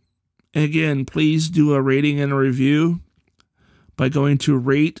 Again, please do a rating and a review by going to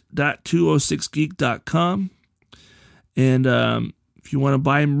rate.206geek.com. And if you want to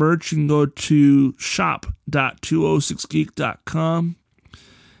buy merch, you can go to shop.206geek.com.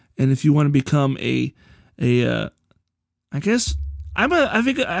 And if you want to become I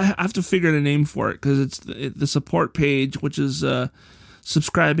think I have to figure out a name for it, because it's the support page, which is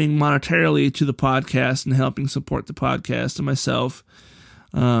subscribing monetarily to the podcast and helping support the podcast and myself.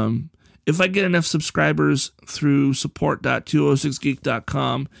 If I get enough subscribers through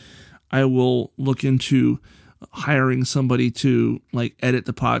support.206geek.com, I will look into hiring somebody to edit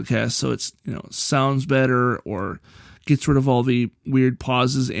the podcast so it's sounds better or gets rid of all the weird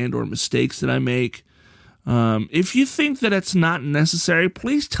pauses and or mistakes that I make. If you think that it's not necessary,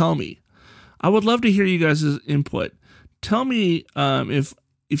 please tell me. I would love to hear you guys' input. Tell me if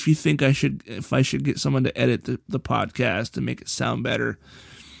you think I should get someone to edit the podcast to make it sound better.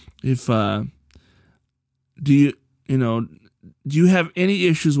 If do you have any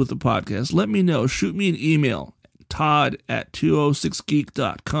issues with the podcast? Let me know. Shoot me an email,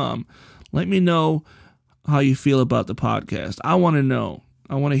 todd@206geek.com. Let me know how you feel about the podcast. I want to know.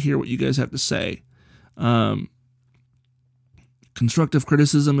 I want to hear what you guys have to say. Constructive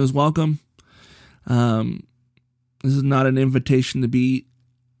criticism is welcome. This is not an invitation to be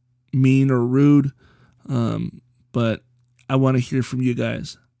mean or rude, but I want to hear from you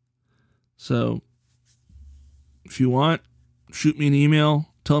guys. So if you want, shoot me an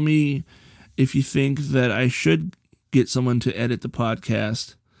email. Tell me if you think that I should get someone to edit the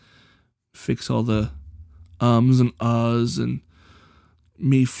podcast, fix all the ums and uhs and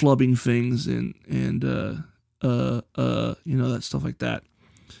me flubbing things and that stuff like that.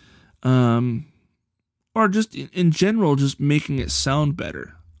 Or just in general, just making it sound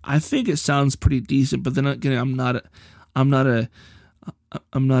better. I think it sounds pretty decent, but then again, I'm not an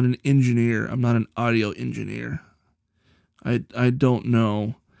engineer. I'm not an audio engineer. I don't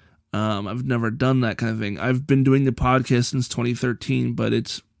know. I've never done that kind of thing. I've been doing the podcast since 2013, but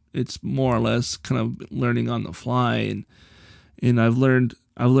it's more or less kind of learning on the fly, and I've learned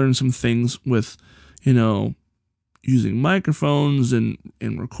some things with, using microphones and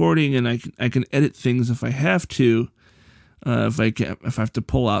recording, and I can edit things if I have to. If I have to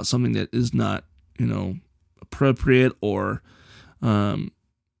pull out something that is not, appropriate, or if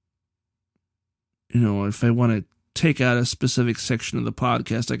I want to take out a specific section of the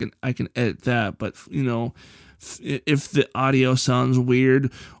podcast, I can edit that. But if the audio sounds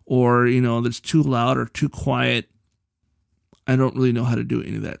weird, or that's too loud or too quiet, I don't really know how to do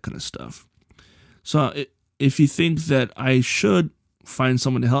any of that kind of stuff. So if you think that I should find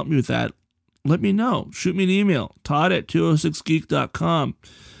someone to help me with that, let me know. Shoot me an email, todd@206geek.com.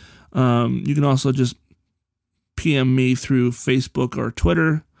 You can also just PM me through Facebook or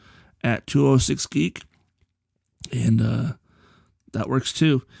Twitter at 206geek, and that works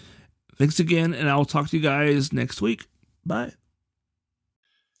too. Thanks again, and I will talk to you guys next week. Bye.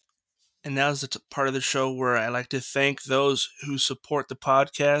 And now's the part of the show where I like to thank those who support the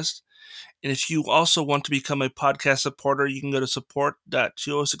podcast. And if you also want to become a podcast supporter, you can go to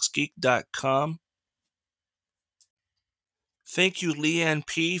support.206geek.com. Thank you, Leanne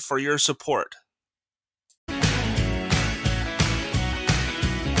P., for your support.